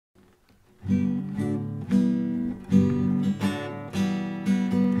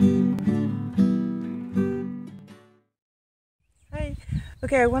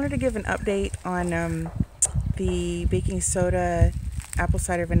Okay, I wanted to give an update on the baking soda apple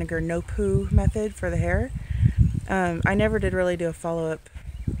cider vinegar no poo method for the hair. I never did really do a follow-up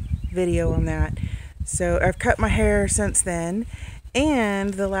video on that. So I've cut my hair since then,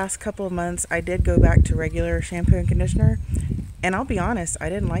 and the last couple of months I did go back to regular shampoo and conditioner, and I'll be honest, I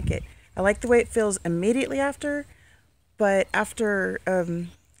didn't like it. I like the way it feels immediately after, but after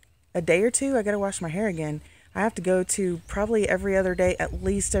a day or two, I gotta wash my hair again. I have to go to probably every other day, at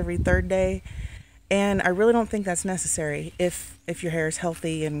least every third day. And I really don't think that's necessary if your hair is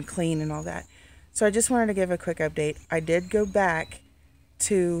healthy and clean and all that. So I just wanted to give a quick update. I did go back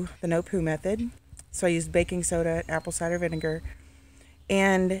to the no poo method. So I used baking soda, apple cider vinegar.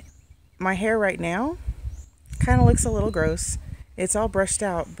 And my hair right now kind of looks a little gross. It's all brushed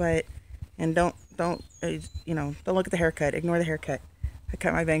out, but, and don't look at the haircut. Ignore the haircut. I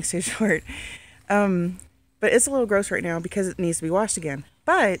cut my bangs too short. But it's a little gross right now because it needs to be washed again.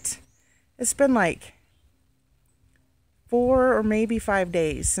 But it's been like 4 or maybe 5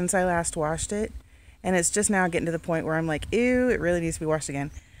 days since I last washed it. And it's just now getting to the point where I'm like, ew, it really needs to be washed again.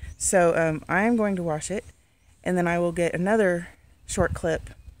 So I am going to wash it. And then I will get another short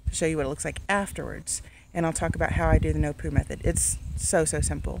clip to show you what it looks like afterwards. And I'll talk about how I do the no poo method. It's so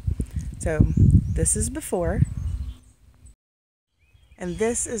simple. So this is before. And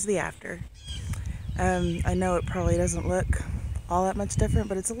this is the after. I know it probably doesn't look all that much different,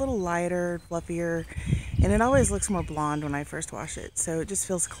 but it's a little lighter, fluffier, and it always looks more blonde when I first wash it, so it just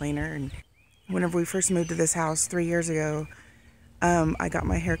feels cleaner. And whenever we first moved to this house 3 years ago, I got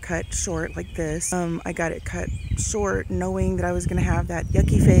my hair cut short like this. I got it cut short knowing that I was going to have that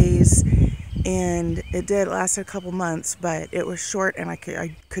yucky phase, and it did last a couple months, but it was short and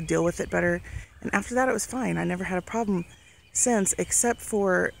I could deal with it better. And after that, it was fine. I never had a problem since, except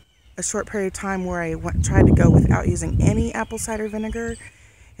for a short period of time where I tried to go without using any apple cider vinegar,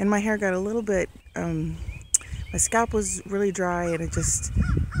 and my hair got a little bit, my scalp was really dry, and it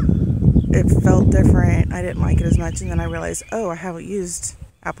felt different. I didn't like it as much, and then I realized, oh, I haven't used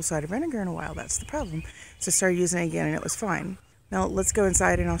apple cider vinegar in a while. That's the problem. So I started using it again, and it was fine. Now let's go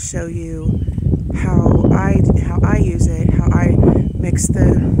inside and I'll show you how I use it, how I mix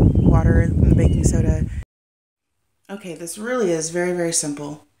the water and the baking soda. Okay, this really is very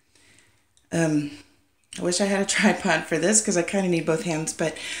simple. I wish I had a tripod for this because I kind of need both hands,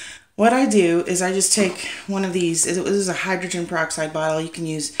 but what I do is I just take one of these. It is a hydrogen peroxide bottle. You can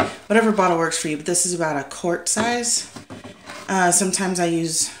use whatever bottle works for you, but this is about a quart size. Sometimes I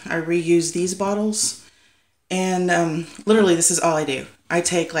reuse these bottles, and literally this is all I do. I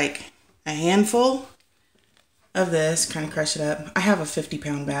take like a handful of this, kind of crush it up. I have a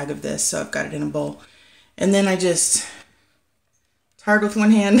 50-pound bag of this, so I've got it in a bowl, and then I just, it's hard with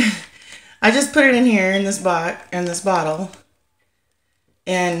one hand. I just put it in here in this bottle,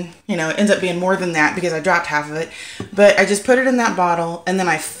 and it ends up being more than that because I dropped half of it, but I just put it in that bottle, and then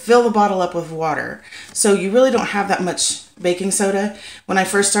I fill the bottle up with water. So you really don't have that much baking soda. When I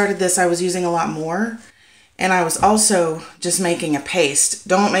first started this, I was using a lot more, and I was also just making a paste.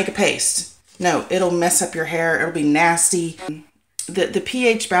 Don't make a paste. No, it'll mess up your hair. It'll be nasty. The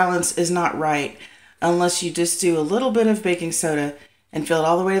pH balance is not right unless you just do a little bit of baking soda and fill it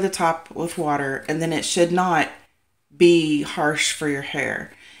all the way to the top with water, and then it should not be harsh for your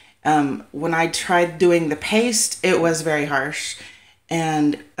hair. When I tried doing the paste, it was very harsh,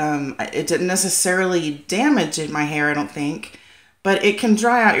 and it didn't necessarily damage my hair, I don't think, but it can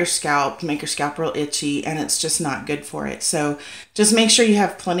dry out your scalp, make your scalp real itchy, and it's just not good for it. So just make sure you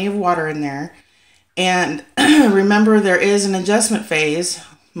have plenty of water in there, and remember there is an adjustment phase.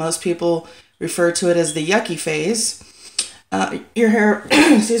 Most people refer to it as the yucky phase. Your hair,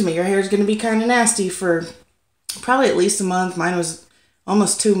 excuse me, your hair is going to be kind of nasty for probably at least a month. Mine was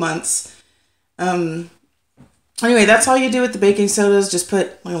almost 2 months. Anyway, that's all you do with the baking sodas. Just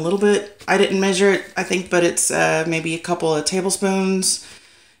put a little bit. I didn't measure it, I think, but it's maybe a couple of tablespoons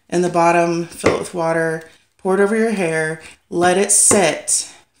in the bottom. Fill it with water. Pour it over your hair. Let it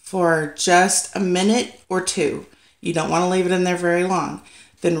sit for just a minute or two. You don't want to leave it in there very long.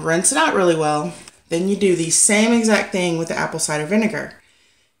 Then rinse it out really well. Then you do the same exact thing with the apple cider vinegar.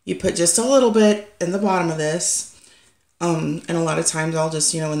 You put just a little bit in the bottom of this. And a lot of times I'll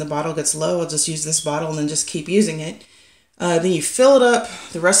just, when the bottle gets low, I'll just use this bottle and then just keep using it. Then you fill it up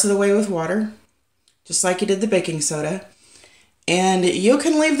the rest of the way with water, just like you did the baking soda. And you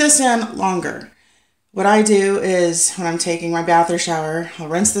can leave this in longer. What I do is when I'm taking my bath or shower, I'll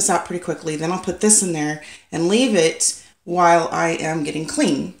rinse this out pretty quickly. Then I'll put this in there and leave it while I am getting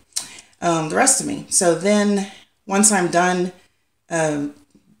clean. The rest of me. So then once I'm done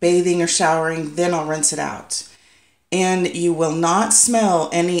bathing or showering, then I'll rinse it out. And you will not smell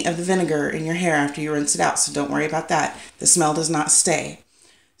any of the vinegar in your hair after you rinse it out. So don't worry about that. The smell does not stay.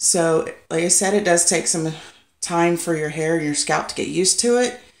 So like I said, it does take some time for your hair and your scalp to get used to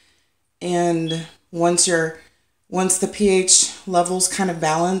it. And once the pH levels kind of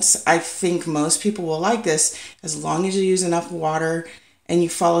balance, I think most people will like this as long as you use enough water and you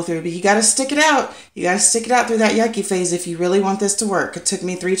follow through. But you got to stick it out. You got to stick it out through that yucky phase if you really want this to work. It took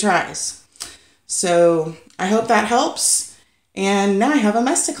me 3 tries. So I hope that helps. And now I have a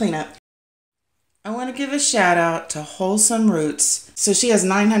mess to clean up. I want to give a shout out to Wholesome Roots. So she has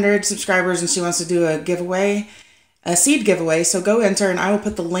 900 subscribers and she wants to do a giveaway, a seed giveaway. So go enter and I will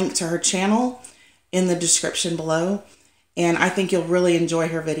put the link to her channel in the description below. And I think you'll really enjoy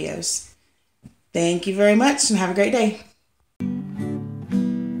her videos. Thank you very much and have a great day.